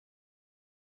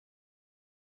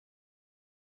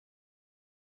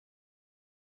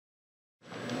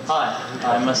Hi,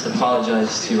 I must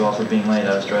apologize to you all for being late.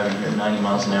 I was driving here at 90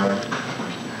 miles an hour.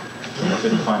 I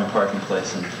couldn't find a parking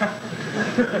place, and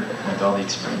like all the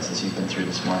experiences you've been through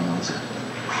this morning also.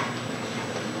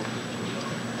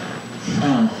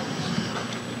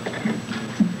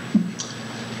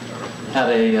 Had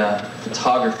a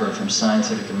photographer from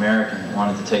Scientific American that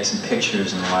wanted to take some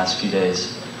pictures in the last few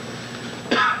days.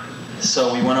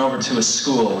 So we went over to a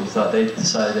school. We thought they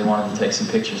decided they wanted to take some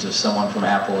pictures of someone from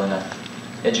Apple in an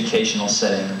educational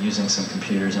setting using some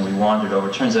computers, and we wandered over.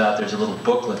 It turns out there's a little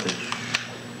booklet that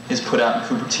is put out in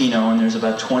Cupertino, and there's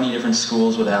about 20 different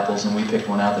schools with Apples, and we picked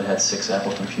one out that had 6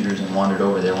 Apple computers and wandered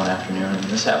over there one afternoon. And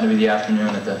this happened to be the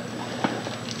afternoon that the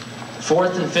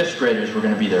 4th and 5th graders were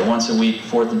going to be there. Once a week,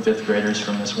 4th and 5th graders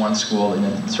from this one school in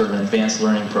a sort of an advanced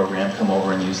learning program come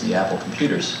over and use the Apple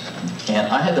computers. And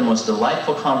I had the most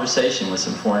delightful conversation with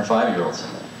some 4- and 5-year-olds.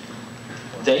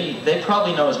 They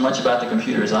probably know as much about the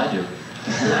computer as I do,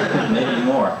 maybe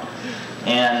more.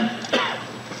 And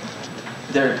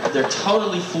they're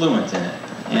totally fluent in it,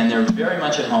 and they're very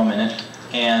much at home in it,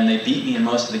 and they beat me in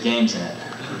most of the games in it.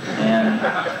 And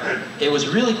it was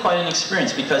really quite an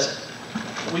experience, because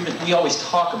we always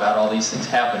talk about all these things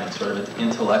happening sort of at the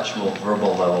intellectual,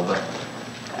 verbal level, but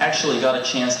actually got a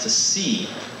chance to see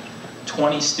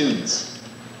 20 students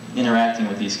interacting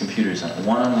with these computers on a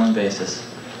one-on-one basis.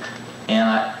 And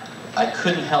I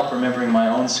couldn't help remembering my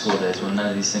own school days when none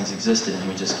of these things existed and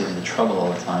we just get into trouble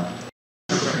all the time.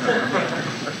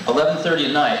 11:30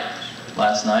 at night,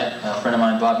 last night, a friend of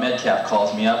mine, Bob Medcalf,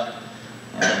 calls me up,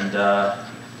 and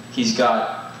he's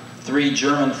got 3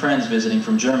 German friends visiting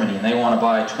from Germany, and they want to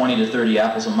buy 20 to 30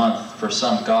 Apples a month for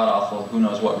some god-awful, who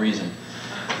knows what reason.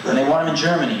 And they want them in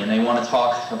Germany, and they want to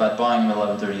talk about buying them at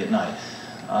 11:30 at night.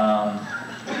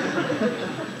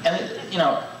 You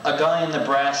know, a guy in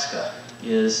Nebraska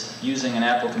is using an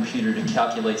Apple computer to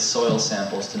calculate soil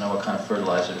samples to know what kind of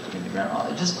fertilizer to put in the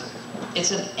ground.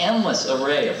 It's an endless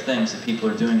array of things that people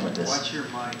are doing with this. What's your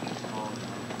mic?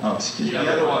 Oh, excuse me.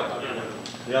 The other one.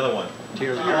 The other one.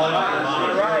 Tier 1.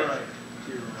 Right.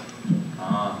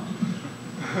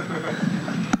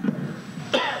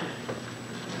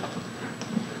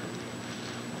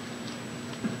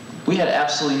 We had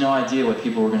absolutely no idea what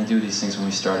people were going to do with these things when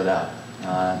we started out.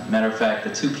 Matter of fact,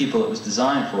 the 2 people it was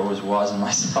designed for was Woz and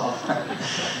myself,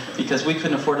 because we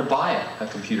couldn't afford to buy a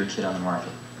computer kit on the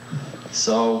market.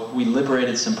 So we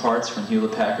liberated some parts from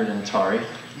Hewlett-Packard and Atari,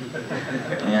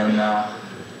 and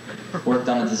worked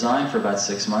on a design for about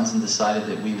 6 months and decided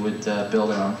that we would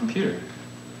build our own computer.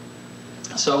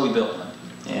 So we built one,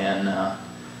 and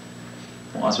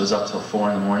Woz was up till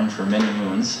 4 in the morning for many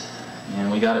moons,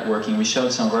 and we got it working. We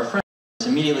showed some of our friends.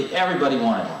 Immediately, everybody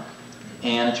wanted one.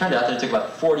 And it turned out that it took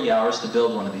about 40 hours to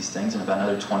build one of these things and about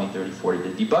another 20, 30, 40 to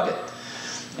debug it.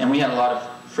 And we had a lot of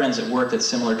friends that worked at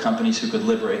similar companies who could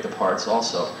liberate the parts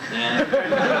also. And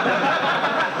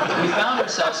we found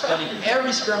ourselves spending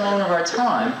every spare moment of our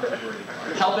time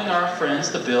helping our friends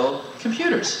to build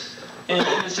computers. And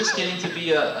it was just getting to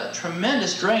be a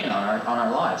tremendous drain on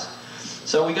our lives.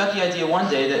 So we got the idea one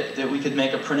day that we could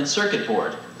make a printed circuit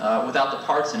board without the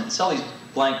parts in it and sell these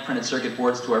blank printed circuit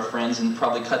boards to our friends and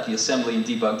probably cut the assembly and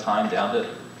debug time down to,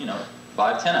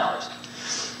 5, 10 hours.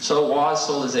 So Woz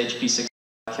sold his HP 6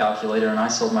 calculator and I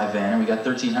sold my van, and we got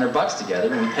 $1,300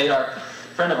 together, and we paid our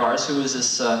friend of ours, who was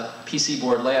this PC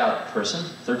board layout person,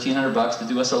 $1,300 to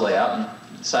do us a layout, and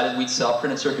decided we'd sell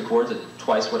printed circuit boards at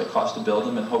twice what it cost to build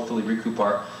them and hopefully recoup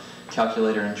our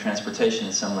calculator and transportation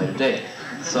at some later date.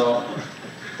 So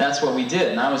that's what we did,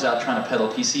 and I was out trying to peddle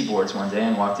PC boards one day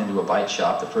and walked into a byte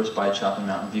shop, the first byte shop in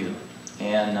Mountain View,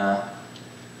 and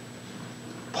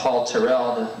Paul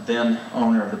Terrell, the then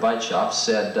owner of the byte shop,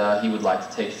 said he would like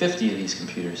to take 50 of these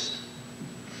computers.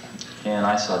 And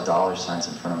I saw dollar signs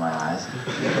in front of my eyes.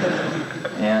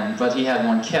 But he had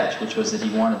one catch, which was that he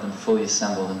wanted them fully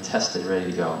assembled and tested, ready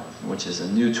to go, which is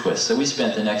a new twist. So we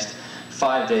spent the next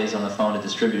 5 days on the phone to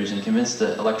distributors and convinced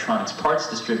the electronics parts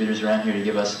distributors around here to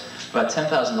give us about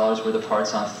 $10,000 worth of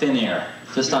parts on thin air,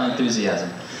 just on enthusiasm.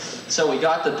 So we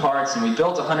got the parts and we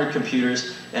built 100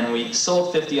 computers and we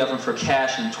sold 50 of them for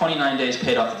cash, and in 29 days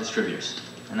paid off the distributors.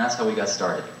 And that's how we got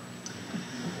started.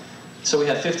 So we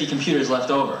had 50 computers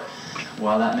left over.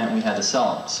 Well, that meant we had to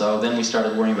sell them. So then we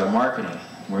started worrying about marketing,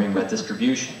 worrying about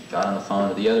distribution, got on the phone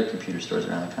to the other computer stores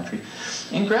around the country.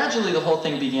 And gradually the whole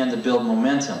thing began to build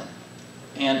momentum.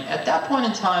 And at that point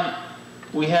in time,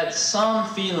 we had some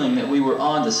feeling that we were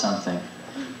onto something.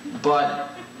 But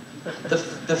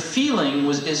the feeling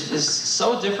is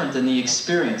so different than the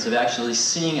experience of actually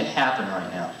seeing it happen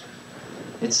right now.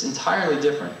 It's entirely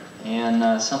different.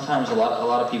 And sometimes a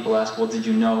lot of people ask, well, did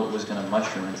you know it was going to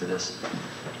mushroom into this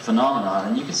phenomenon.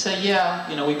 And you could say, yeah,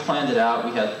 you know, we planned it out,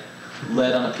 we had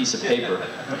lead on a piece of paper.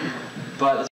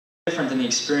 But it's different than the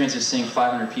experience of seeing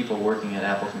 500 people working at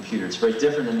Apple Computer. It's very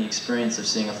different than the experience of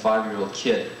seeing a 5-year-old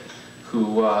kid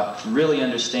who really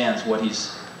understands what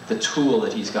the tool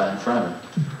that he's got in front of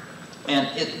him.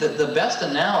 And the best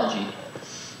analogy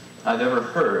I've ever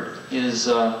heard is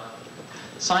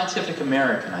Scientific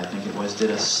American, I think it was,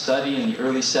 did a study in the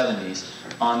early 70s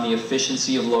on the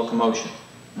efficiency of locomotion.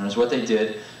 And what they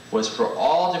did was for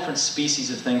all different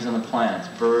species of things on the planet,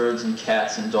 birds and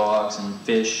cats and dogs and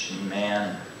fish and man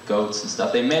and goats and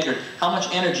stuff, they measured how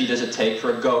much energy does it take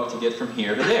for a goat to get from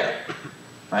here to there,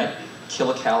 right?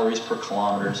 Kilocalories per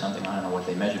kilometer or something, I don't know what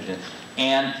they measured it in.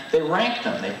 And they ranked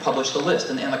them, they published a list,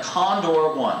 and the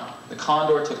condor won. The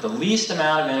condor took the least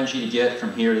amount of energy to get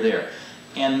from here to there.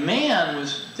 And man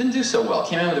didn't do so well,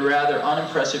 came in with a rather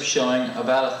unimpressive showing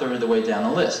about a third of the way down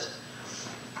the list.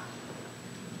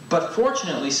 But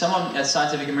fortunately, someone at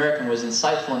Scientific American was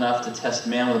insightful enough to test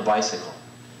man with a bicycle.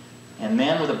 And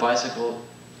man with a bicycle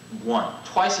won,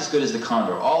 twice as good as the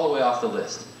condor, all the way off the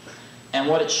list. And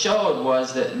what it showed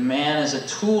was that man as a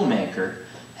tool maker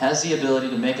has the ability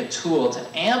to make a tool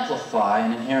to amplify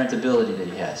an inherent ability that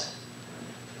he has.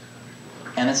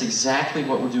 And that's exactly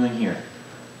what we're doing here.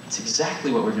 It's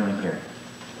exactly what we're doing here.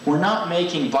 We're not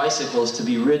making bicycles to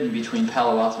be ridden between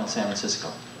Palo Alto and San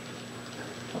Francisco.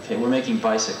 Okay, we're making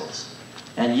bicycles.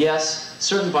 And yes,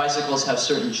 certain bicycles have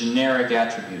certain generic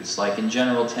attributes, like in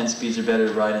general 10 speeds are better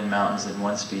to ride in mountains than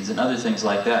 1 speeds and other things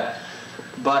like that.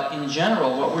 But in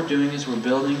general, what we're doing is we're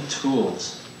building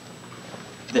tools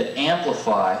that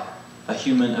amplify a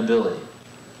human ability.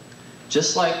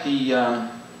 Just like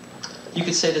you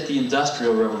could say that the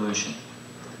Industrial Revolution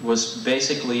was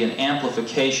basically an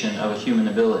amplification of a human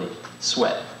ability,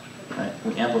 sweat, right?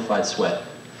 We amplified sweat,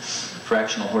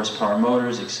 fractional horsepower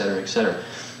motors, etc., etc.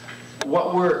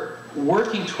 What we're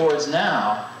working towards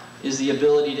now is the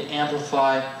ability to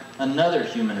amplify another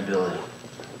human ability.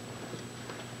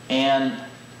 And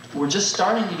we're just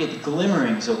starting to get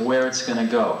glimmerings of where it's going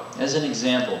to go. As an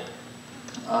example,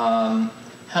 how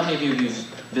many of you use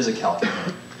VisiCalc?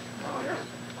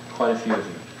 Quite a few of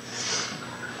you.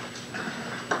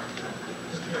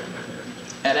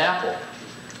 At Apple,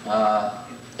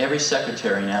 every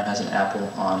secretary now has an Apple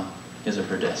on his or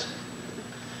her desk.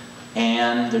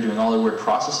 And they're doing all their word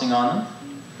processing on them.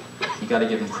 You got to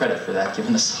give them credit for that,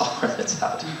 given the software that's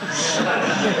out.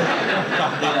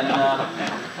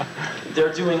 And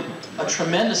they're doing a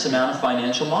tremendous amount of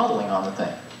financial modeling on the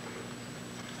thing.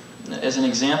 As an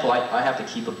example, I have to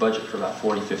keep a budget for about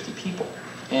 40, 50 people.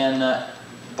 And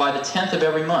by the 10th of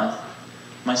every month,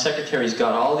 my secretary's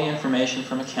got all the information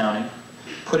from accounting,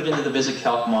 put it into the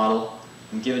VisiCalc model,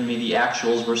 and given me the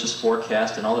actuals versus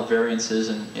forecast and all the variances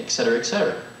and et cetera, et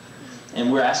cetera. And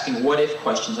we're asking what-if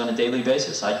questions on a daily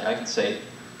basis. I can say,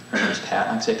 her name's Pat,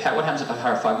 I can say, Pat, what happens if I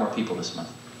hire 5 more people this month?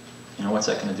 You know, what's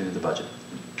that going to do to the budget?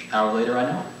 An hour later, I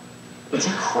know. It's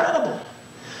incredible.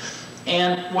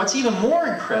 And what's even more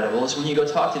incredible is when you go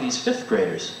talk to these 5th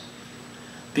graders,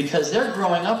 because they're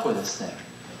growing up with this thing.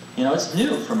 You know, it's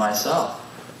new for myself.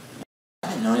 I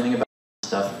didn't know anything about this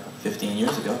stuff 15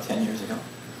 years ago, 10 years ago.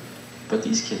 But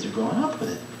these kids are growing up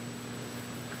with it.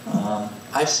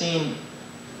 I've seen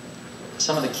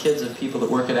some of the kids of people that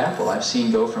work at Apple, I've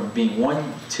seen go from being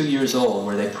 1, 2 years old,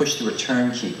 where they push the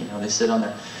return key. You know, they sit on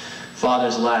their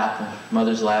father's lap and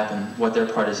mother's lap, and what their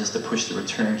part is to push the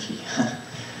return key,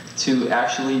 to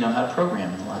actually know how to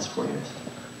program in the last 4 years.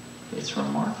 It's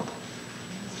remarkable.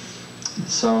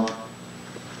 So,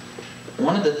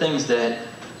 one of the things that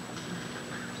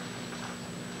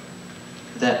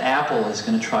Apple is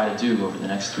going to try to do over the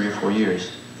next 3 or 4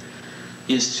 years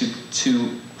is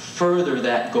to further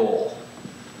that goal.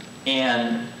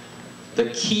 And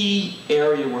the key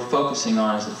area we're focusing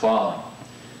on is the following.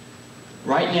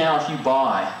 Right now, if you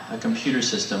buy a computer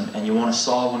system and you want to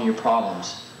solve one of your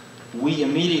problems, we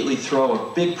immediately throw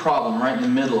a big problem right in the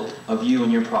middle of you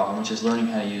and your problem, which is learning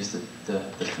how to use the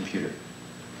computer.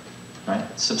 Right?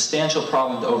 Substantial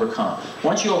problem to overcome.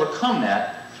 Once you overcome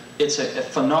that, it's a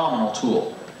phenomenal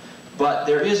tool. But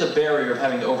there is a barrier of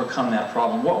having to overcome that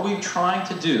problem. What we're trying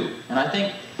to do, and I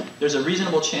think there's a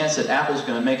reasonable chance that Apple's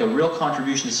going to make a real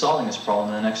contribution to solving this problem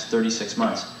in the next 36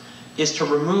 months, is to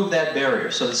remove that barrier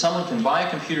so that someone can buy a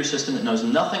computer system that knows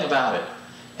nothing about it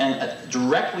and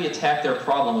directly attack their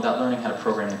problem without learning how to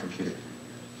program the computer.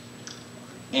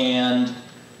 And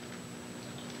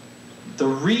the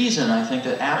reason I think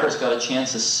that Apple's got a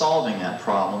chance of solving that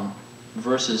problem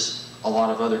versus a lot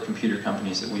of other computer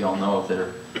companies that we all know of that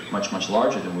are much, much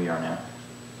larger than we are now,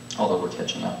 although we're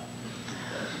catching up,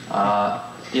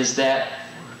 is that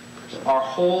our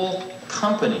whole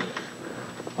company,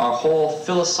 our whole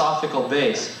philosophical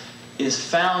base, is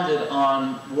founded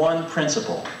on one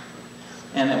principle.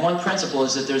 And that one principle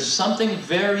is that there's something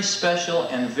very special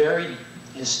and very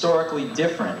historically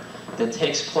different that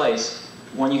takes place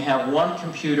when you have one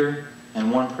computer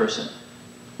and one person.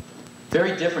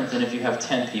 Very different than if you have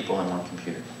 10 people in one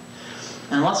computer.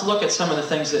 And let's look at some of the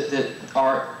things that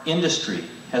our industry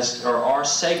has, or our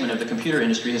segment of the computer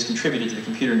industry has contributed to the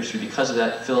computer industry because of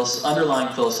that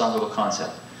underlying philosophical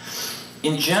concept.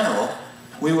 In general,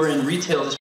 we were in retail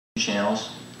distribution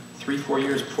channels 3-4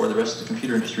 years before the rest of the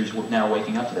computer industry is now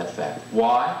waking up to that fact.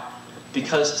 Why?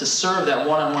 Because to serve that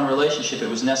one-on-one relationship, it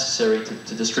was necessary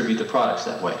to distribute the products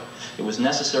that way. It was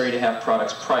necessary to have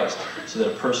products priced so that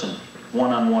a person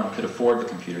one-on-one could afford the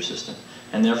computer system,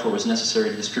 and therefore it was necessary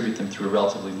to distribute them through a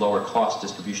relatively lower cost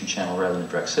distribution channel rather than a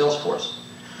direct sales force.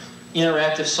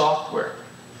 Interactive software,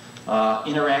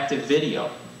 interactive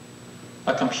video,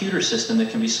 a computer system that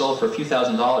can be sold for a few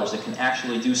 $1,000s that can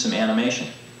actually do some animation,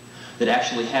 that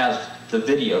actually has the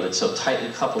video that's so tightly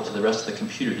coupled to the rest of the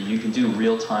computer that you can do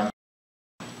real-time.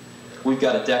 We've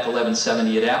got a DEC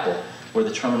 1170 at Apple where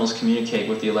the terminals communicate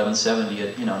with the 1170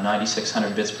 at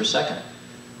 9600 bits per second.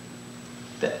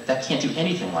 That can't do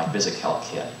anything like VisiCalc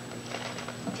can.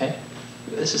 Okay?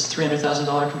 This is a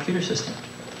 $300,000 computer system.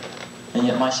 And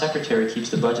yet my secretary keeps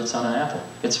the budgets on an Apple.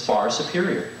 It's far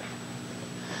superior.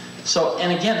 So,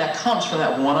 and again, that comes from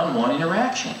that one-on-one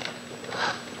interaction.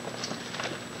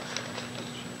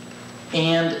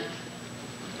 And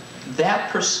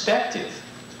that perspective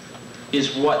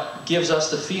is what gives us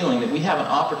the feeling that we have an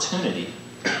opportunity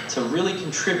to really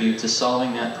contribute to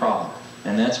solving that problem.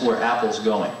 And that's where Apple's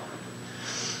going.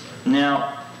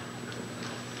 Now,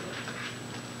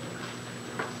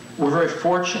 we're very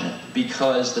fortunate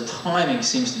because the timing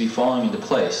seems to be falling into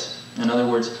place. In other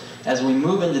words, as we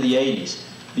move into the 80s,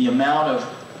 the amount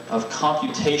of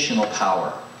computational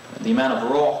power, the amount of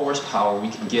raw horsepower we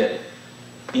can get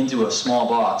into a small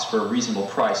box for a reasonable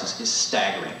price is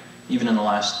staggering. Even in the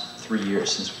last 3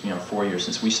 years, since 4 years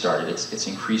since we started, it's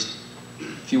increased a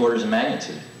few orders of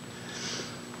magnitude.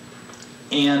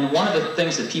 And one of the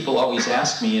things that people always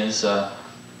ask me is,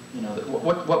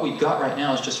 what we've got right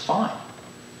now is just fine.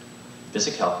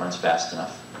 VisiCalc runs fast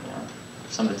enough.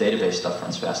 Some of the database stuff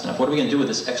runs fast enough. What are we going to do with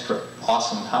this extra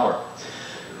awesome power?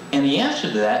 And the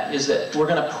answer to that is that we're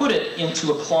going to put it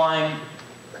into applying,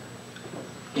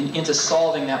 into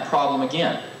solving that problem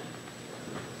again.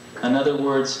 In other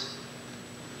words,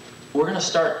 we're going to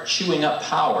start chewing up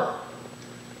power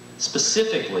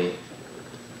specifically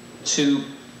to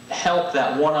help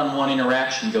that one-on-one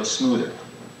interaction go smoother.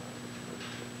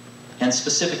 And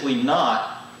specifically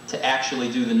not to actually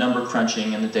do the number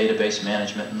crunching and the database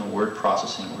management and the word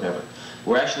processing or whatever.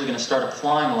 We're actually going to start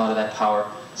applying a lot of that power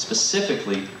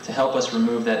specifically to help us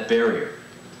remove that barrier.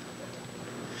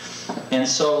 And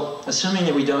so, assuming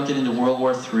that we don't get into World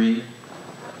War III,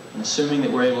 and assuming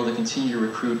that we're able to continue to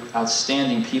recruit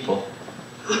outstanding people,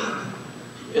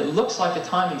 it looks like the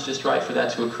timing's just right for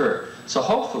that to occur. So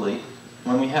hopefully,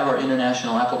 when we have our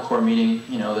International Apple Corps meeting,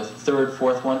 the third,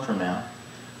 fourth one from now,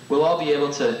 we'll all be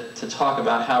able to talk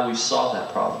about how we've solved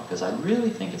that problem, because I really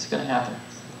think it's going to happen.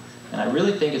 And I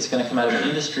really think it's going to come out of an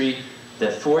industry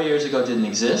that 4 years ago didn't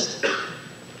exist,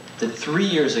 that 3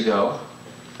 years ago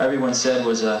everyone said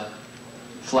was a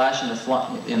flash in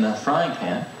the frying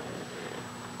pan,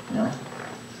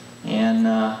 and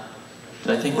that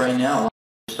I think right now a lot of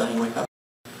people are starting to wake up.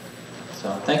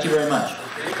 So thank you very much.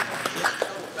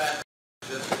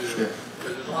 Sure.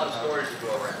 There's a lot of stories to go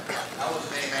around. How was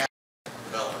the name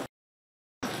developed?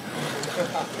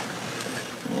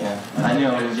 Yeah, I knew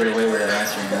I would get away with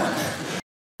answering that.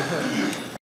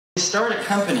 To start a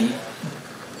company,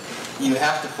 you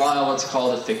have to file what's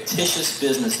called a fictitious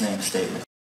business name statement.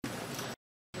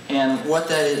 And what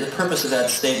that is, the purpose of that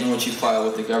statement, which you file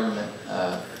with the government,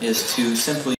 is to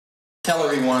simply tell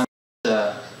everyone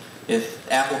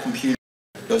if Apple Computer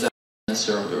goes out of business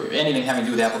or anything having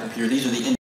to do with Apple Computer, these are the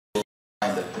individuals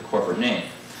behind the corporate name.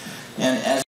 And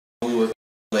as we were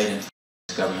late in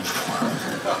government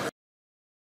form,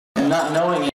 and not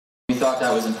knowing it, we thought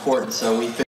that was important, so we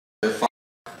figured it out.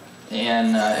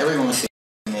 And everyone was saying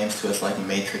names to us like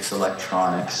Matrix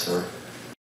Electronics or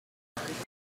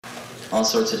all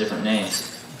sorts of different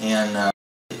names. And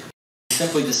we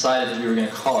simply decided that we were going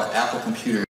to call it Apple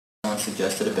Computer. Someone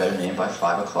suggested a better name by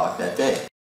 5 o'clock that day.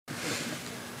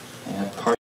 And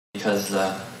partially because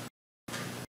I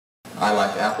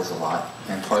like apples a lot,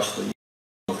 and partially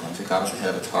things that got us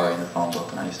ahead of Atari in the phone book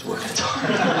when I used to work at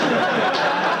Atari.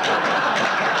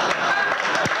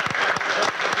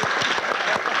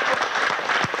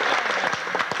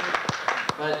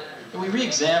 But we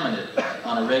re-examined it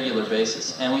on a regular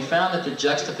basis, and we found that the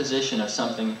juxtaposition of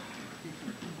something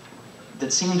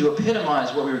that seemed to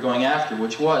epitomize what we were going after,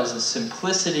 which was the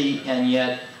simplicity and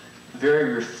yet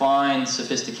very refined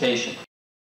sophistication.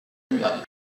 You've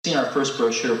seen our first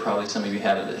brochure, probably some of you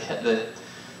have it. The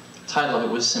title of it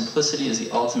was "Simplicity is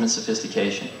the Ultimate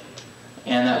Sophistication."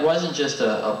 And that wasn't just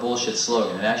a bullshit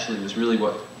slogan. It actually was really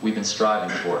what we've been striving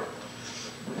for.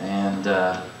 And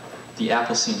the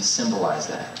apple scene symbolized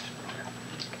that.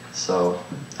 So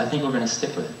I think we're going to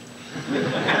stick with it.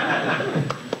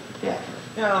 Yeah.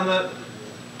 Yeah,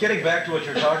 getting back to what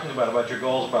you're talking about your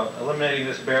goals, about eliminating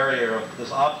this barrier, of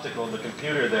this obstacle in the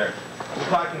computer there. We're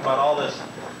talking about all this,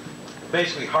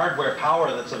 basically, hardware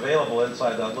power that's available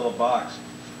inside that little box.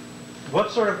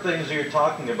 What sort of things are you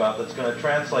talking about that's going to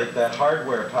translate that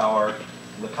hardware power,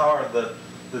 the power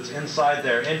that's inside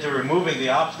there, into removing the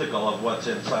obstacle of what's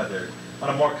inside there on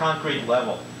a more concrete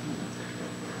level?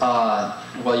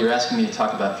 Well, you're asking me to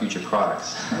talk about future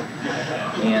products,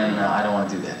 and I don't want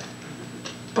to do that.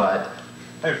 But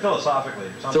hey, philosophically.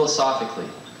 Philosophically.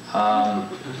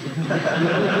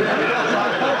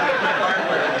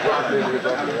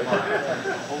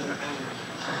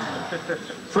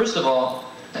 First of all,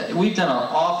 we've done an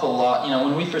awful lot. You know,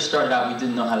 when we first started out, we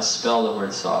didn't know how to spell the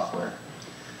word software.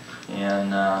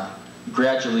 And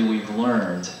gradually we've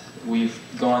learned. We've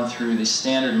gone through the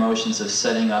standard motions of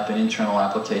setting up an internal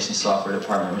application software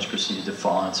department, which proceeded to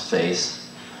fall on its face,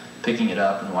 picking it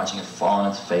up and watching it fall on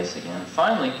its face again.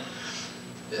 Finally,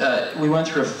 we went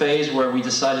through a phase where we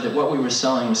decided that what we were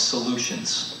selling was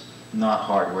solutions, not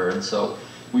hardware. And so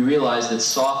we realized that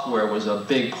software was a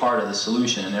big part of the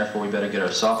solution, and therefore we better get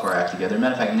our software act together.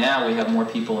 Matter of fact, now we have more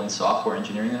people in software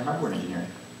engineering than hardware engineering.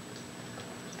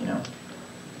 You know,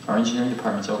 our engineering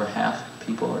department's over half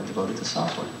people are devoted to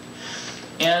software.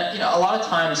 And you know, a lot of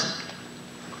times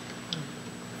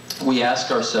we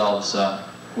ask ourselves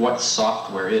what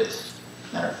software is.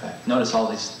 Matter of fact, notice all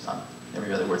these,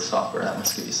 every other word software, that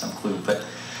must give you some clue. But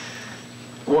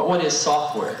what is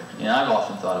software? You know, I've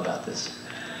often thought about this.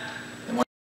 And what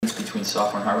is between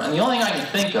software and hardware? And the only thing I can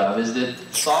think of is that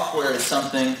software is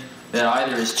something that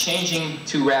either is changing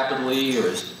too rapidly, or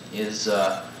is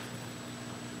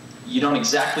you don't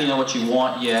exactly know what you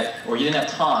want yet, or you didn't have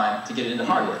time to get it into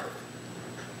hardware,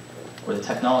 or the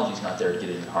technology's not there to get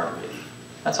it into hardware yet.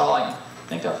 That's all I can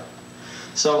think of.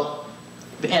 So,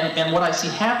 and what I see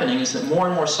happening is that more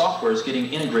and more software is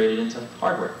getting integrated into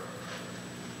hardware.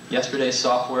 Yesterday's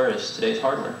software is today's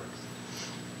hardware.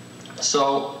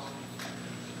 So,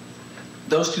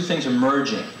 those two things are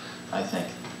merging, I think.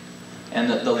 And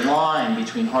the line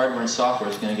between hardware and software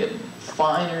is going to get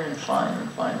finer and finer and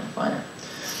finer and finer.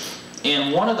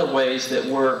 And one of the ways that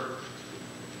we're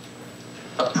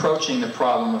approaching the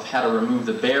problem of how to remove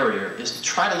the barrier is to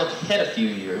try to look ahead a few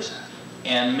years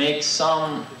and make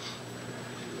some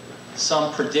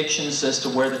predictions as to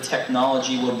where the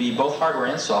technology will be, both hardware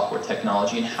and software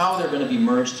technology, and how they're going to be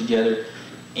merged together,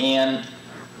 and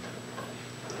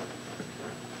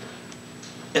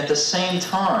at the same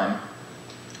time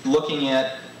looking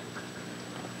at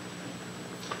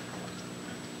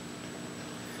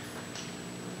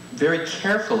very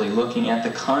carefully looking at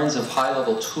the kinds of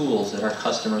high-level tools that our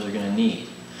customers are going to need,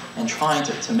 and trying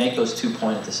to make those two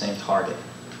point at the same target.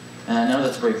 And I know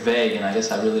that's very vague, and I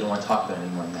guess I really don't want to talk about it any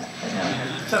more than that right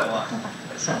now. So long.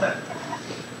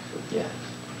 Yeah.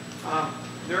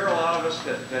 There are a lot of us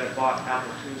that have bought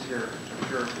Apple IIs here,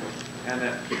 sure, and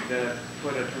that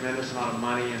put a tremendous amount of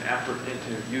money and effort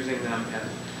into using them and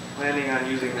planning on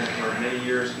using them for many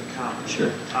years to come.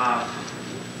 Sure.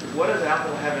 What does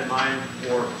Apple have in mind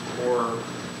for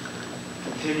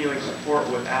continuing support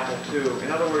with Apple II?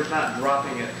 In other words, not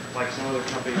dropping it like some other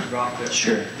companies dropped it.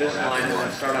 Sure. This line and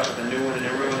then start up with a new one, and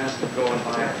everyone has to go and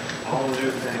buy all the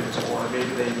new things, or maybe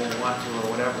they won't want to,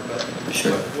 or whatever. But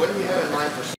Sure. what do you have in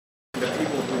mind for the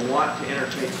people who want to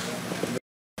interface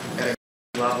at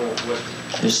a level with?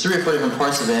 There's 3 or 4 different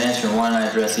parts of that answer, and why don't I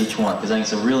address each one, because I think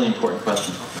it's a really important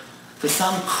question. For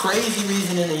some crazy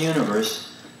reason in the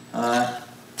universe,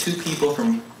 2 people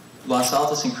from Los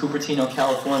Altos and Cupertino,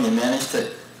 California managed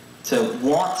to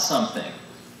want something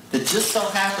that just so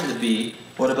happened to be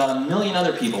what about 1 million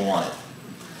other people wanted.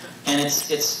 And it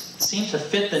seems to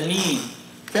fit the need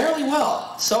fairly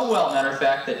well. So well, matter of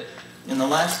fact, that in the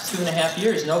last 2.5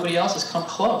 years, nobody else has come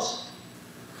close.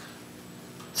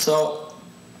 So,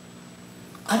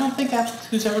 I don't think Apple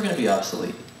II is ever going to be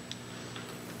obsolete.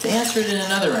 To answer it in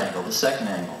another angle, the second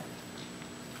angle.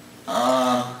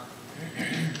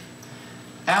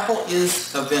 Apple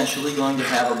is eventually going to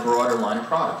have a broader line of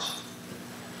products.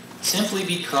 Simply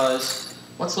because,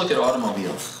 let's look at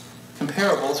automobiles.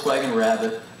 Compare a Volkswagen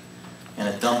Rabbit and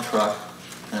a dump truck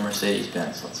and a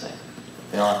Mercedes-Benz, let's say.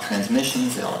 They all have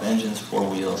transmissions, they all have engines, 4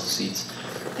 wheels, seats.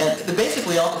 And they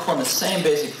basically all perform the same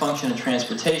basic function in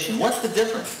transportation. What's the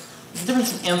difference? There's a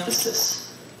difference in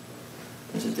emphasis.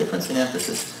 There's a difference in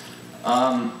emphasis.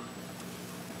 And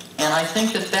I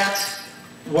think that that's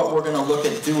what we're going to look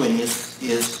at doing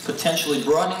is potentially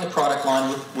broadening the product line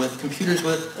with computers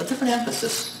with a different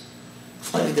emphasis,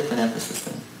 slightly different emphasis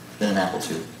than an Apple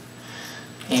II.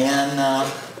 And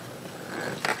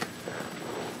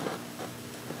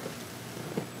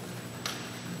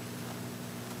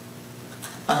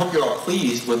I hope you're all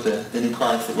pleased with the new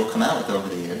products that we'll come out with over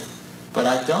the years. But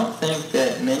I don't think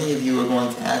that many of you are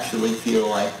going to actually feel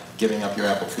like giving up your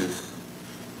Apple IIs.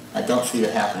 I don't see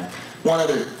that happening. One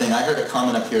other thing, I heard a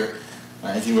comment up here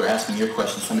as you were asking your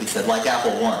question. Somebody said, like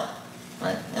Apple I,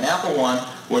 right? And Apple I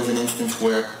was an instance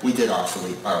where we did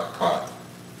obsolete our product.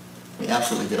 We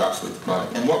absolutely did obsolete the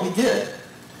product. And what we did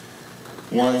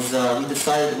was we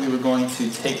decided that we were going to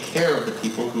take care of the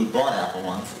people who bought Apple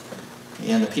I's.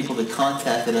 And the people that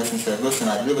contacted us and said, listen,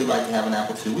 I'd really like to have an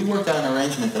Apple II. We worked out an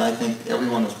arrangement that I think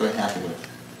everyone was very happy with.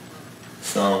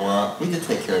 So we did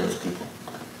take care of those people.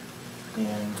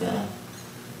 And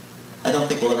I don't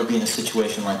think we'll ever be in a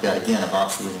situation like that again of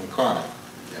obsoleting the product.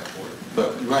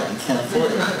 But right, you can't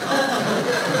afford it.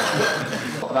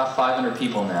 About 500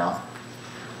 people now.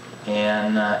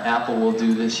 And Apple will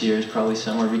do this year is probably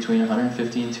somewhere between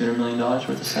 150 and $200 million worth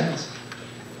of sales.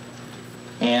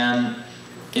 And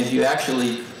if you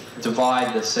actually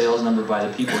divide the sales number by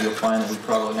the people, you'll find that we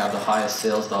probably have the highest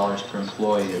sales dollars per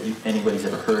employee that anybody's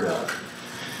ever heard of.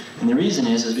 And the reason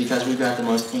is because we've got the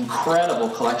most incredible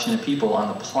collection of people on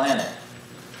the planet,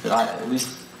 at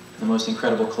least the most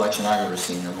incredible collection I've ever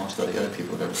seen, or most of the other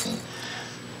people have ever seen.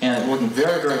 And working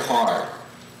very, very hard.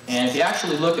 And if you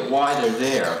actually look at why they're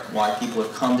there, why people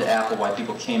have come to Apple, why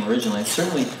people came originally, it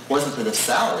certainly wasn't for the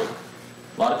salary.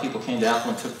 A lot of people came to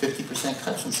Apple and took 50%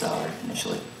 cuts in salary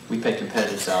initially. We pay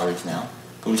competitive salaries now,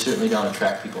 but we certainly don't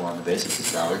attract people on the basis of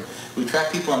salary. We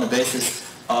attract people on the basis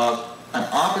of an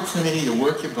opportunity to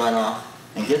work your butt off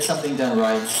and get something done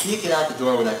right, and see it get out the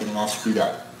door without getting all screwed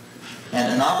up.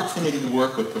 And an opportunity to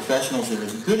work with professionals that are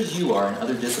as good as you are in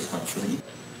other disciplines.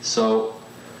 So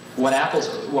what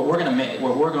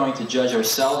we're going to judge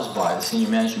ourselves by, the senior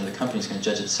management of the company is going to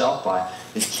judge itself by,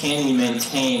 is can we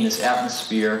maintain this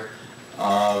atmosphere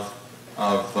of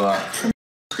tremendous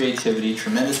creativity,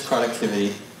 tremendous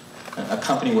productivity, a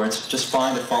company where it's just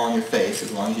fine to fall on your face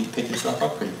as long as you pick yourself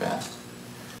up pretty fast.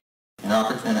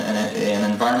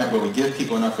 An environment where we give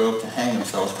people enough rope to hang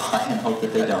themselves by and hope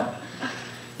that they don't.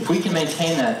 If we can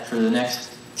maintain that for the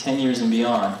next 10 years and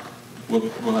beyond, we'll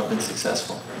have been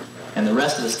successful. And the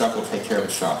rest of the stuff will take care of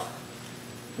itself.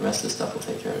 The rest of the stuff will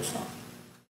take care of itself.